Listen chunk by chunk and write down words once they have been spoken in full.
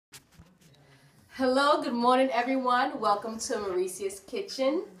Hello, good morning everyone. Welcome to Mauricia's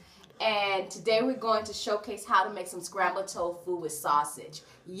Kitchen. And today we're going to showcase how to make some scrambled tofu with sausage.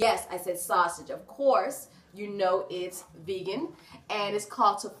 Yes, I said sausage. Of course, you know it's vegan. And it's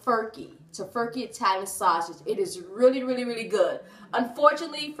called Tofurkey. Tofurkey Italian sausage. It is really, really, really good.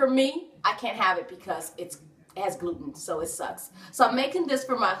 Unfortunately for me, I can't have it because it has gluten, so it sucks. So I'm making this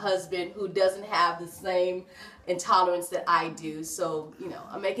for my husband who doesn't have the same intolerance that I do. So,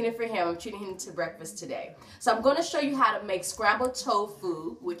 I'm making it for him. I'm treating him to breakfast today. So I'm going to show you how to make scrambled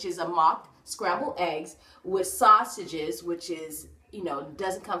tofu, which is a mock scrambled eggs with sausages, which is,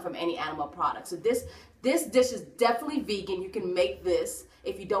 doesn't come from any animal product. So this dish is definitely vegan. You can make this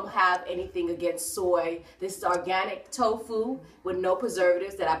if you don't have anything against soy. This is organic tofu with no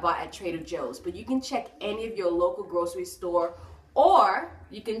preservatives that I bought at Trader Joe's. But you can check any of your local grocery store, or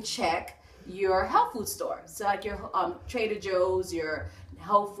you can check your health food store. So like your Trader Joe's, your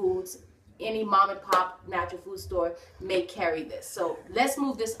Whole Foods, any mom and pop natural food store may carry this. So let's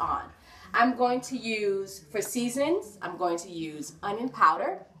move this on. I'm going to use, for seasonings, I'm going to use onion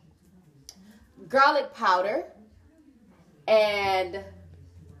powder, garlic powder, and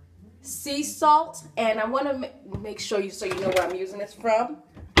sea salt. And I want to make sure you know where I'm using this from.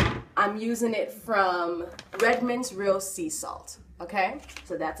 I'm using it from Redmond's Real Sea Salt. Okay,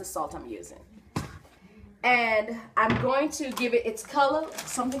 so that's the salt I'm using. And I'm going to give it its color,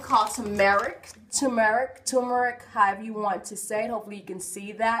 something called turmeric, however you want to say it. Hopefully you can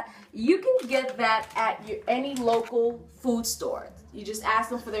see that. You can get that at any local food store. You just ask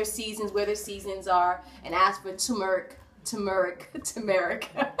them for their seasons, where their seasons are, and ask for turmeric.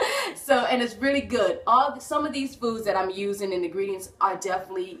 So, and it's really good. Some of these foods that I'm using and ingredients are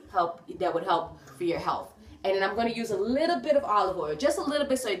definitely that would help for your health. And then I'm going to use a little bit of olive oil, just a little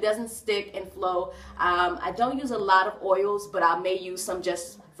bit so it doesn't stick and flow. I don't use a lot of oils, but I may use some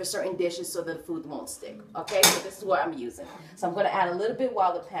just for certain dishes so the food won't stick. Okay, so this is what I'm using. So I'm going to add a little bit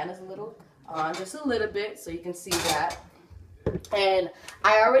while the pan is a little on, just a little bit so you can see that. And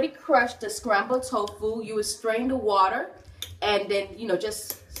I already crushed the scrambled tofu. You would strain the water and then,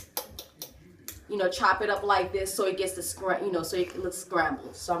 just chop it up like this so it gets the so it looks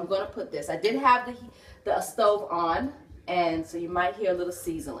scrambled. So I'm going to put this. I did have the stove on, and so you might hear a little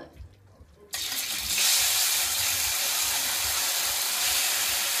sizzling.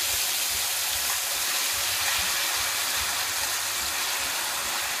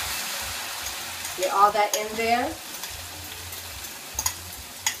 Get all that in there.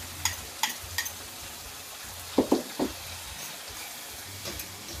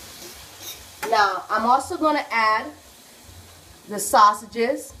 Now, I'm also going to add the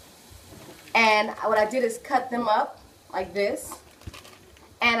sausages, and what I did is cut them up like this,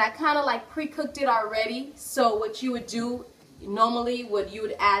 and I kind of like pre-cooked it already. So what you would do normally, you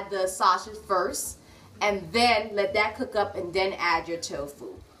would add the sausage first, and then let that cook up, and then add your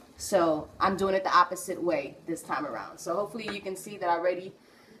tofu. So I'm doing it the opposite way this time around. So hopefully you can see that I already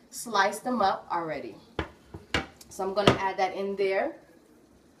sliced them up already. So I'm going to add that in there.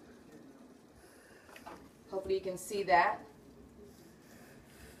 Hopefully you can see that.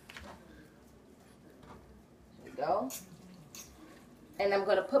 There we go. And I'm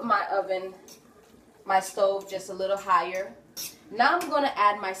going to put my stove just a little higher. Now I'm going to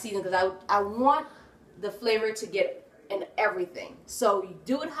add my seasoning because I want the flavor to get in everything. So you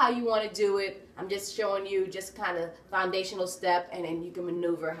do it how you want to do it. I'm just showing you just kind of foundational step, and then you can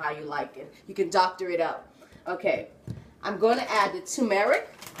maneuver how you like it. You can doctor it up. Okay, I'm going to add the turmeric.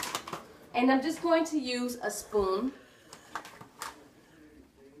 And I'm just going to use a spoon.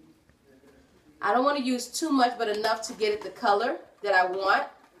 I don't want to use too much, but enough to get it the color that I want.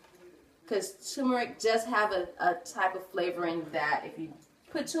 Because turmeric does have a type of flavoring that if you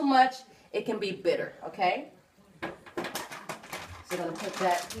put too much, it can be bitter, okay? So I'm going to put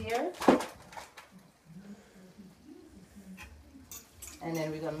that here. And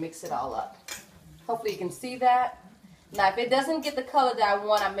then we're going to mix it all up. Hopefully you can see that. Now, if it doesn't get the color that I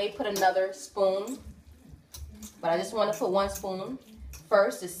want, I may put another spoon. But I just want to put one spoon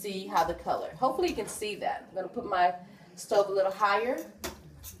first to see how the color. Hopefully you can see that. I'm going to put my stove a little higher.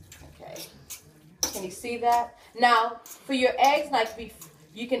 Okay. Can you see that? Now, for your eggs,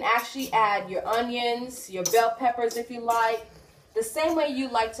 you can actually add your onions, your bell peppers if you like. The same way you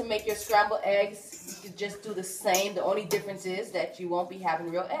like to make your scrambled eggs, you can just do the same. The only difference is that you won't be having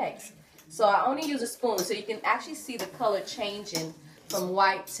real eggs. So I only use a spoon, so you can actually see the color changing from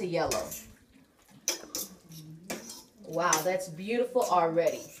white to yellow. Wow, that's beautiful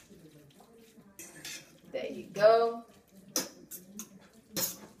already. There you go.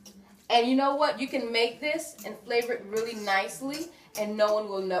 And you know what? You can make this and flavor it really nicely, and no one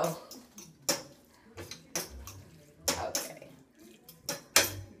will know.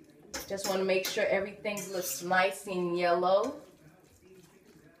 Just want to make sure everything looks nice and yellow.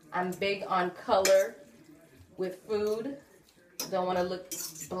 I'm big on color with food. Don't want to look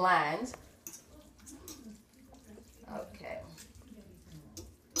bland. Okay.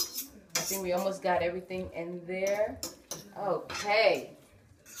 I think we almost got everything in there. Okay.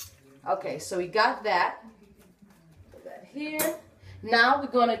 Okay, so we got that. Put that here. Now we're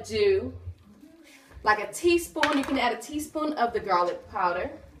going to do like a teaspoon. You can add a teaspoon of the garlic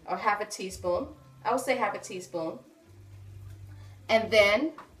powder or half a teaspoon. I would say half a teaspoon. And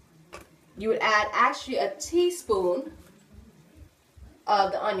then you would add actually a teaspoon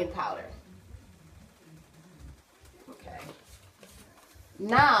of the onion powder. Okay.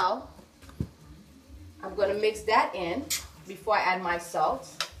 Now, I'm going to mix that in before I add my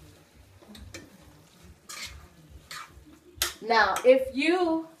salt. Now, if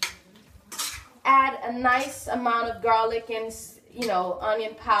you add a nice amount of garlic and, you know,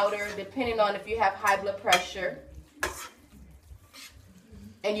 onion powder, depending on if you have high blood pressure,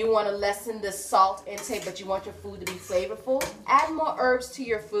 and you want to lessen the salt intake, but you want your food to be flavorful, add more herbs to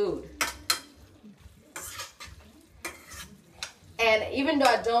your food. And even though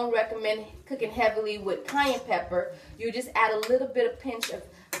I don't recommend cooking heavily with cayenne pepper, you just add a little bit of pinch of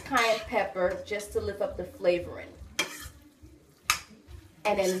cayenne pepper just to lift up the flavoring.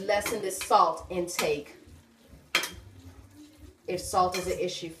 And then lessen the salt intake if salt is an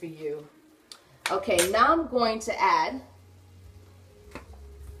issue for you. Okay, now I'm going to add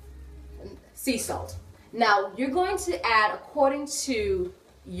sea salt. Now, you're going to add according to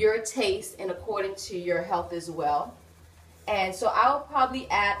your taste and according to your health as well. And so I'll probably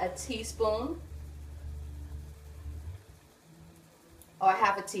add a teaspoon or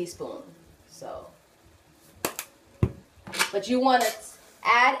half a teaspoon. So, but you want to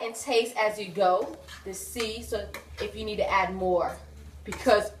add and taste as you go to see so if you need to add more,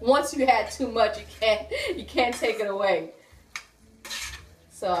 because once you add too much, you can't take it away.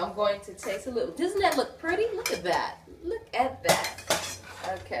 So I'm going to taste a little. Doesn't that look pretty? Look at that. Look at that.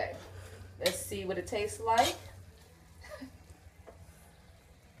 Okay. Let's see what it tastes like.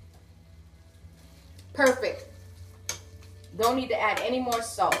 Perfect. Don't need to add any more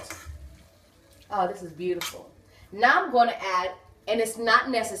salt. Oh, this is beautiful. Now I'm going to add, and it's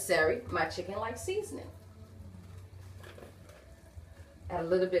not necessary, my chicken-like seasoning. Add a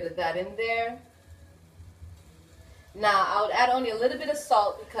little bit of that in there. Now, I would add only a little bit of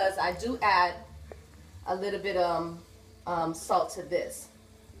salt because I do add a little bit of salt to this.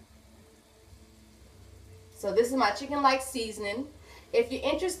 So this is my chicken-like seasoning. If you're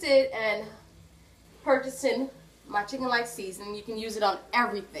interested in purchasing my chicken-like seasoning, you can use it on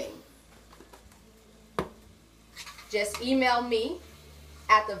everything. Just email me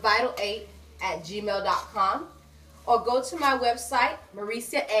at thevital8@gmail.com or go to my website,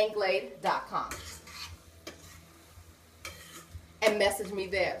 mariciaanglade.com. and message me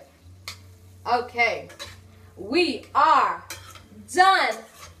there. Okay, we are done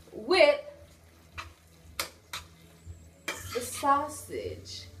with the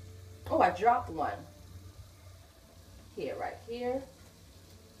sausage. Oh, I dropped one. Here, right here.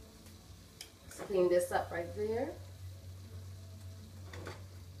 Let's clean this up right there.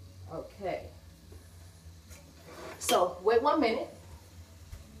 Okay. So, wait 1 minute.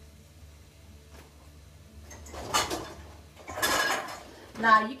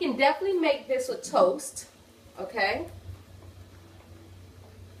 Now, you can definitely make this with toast, okay?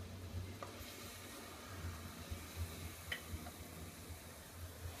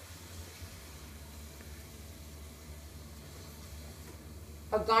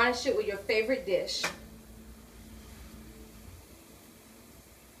 Or garnish it with your favorite dish.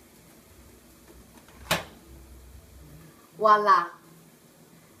 Voila.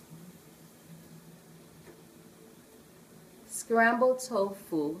 Scrambled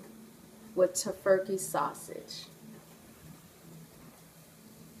tofu with Tofurkey sausage.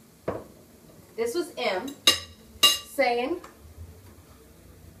 This was M saying,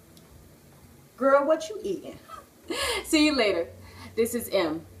 girl, what you eating? See you later. This is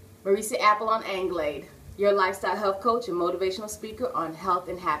M, Maricia Apple on Anglade, your lifestyle health coach and motivational speaker on health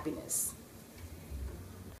and happiness.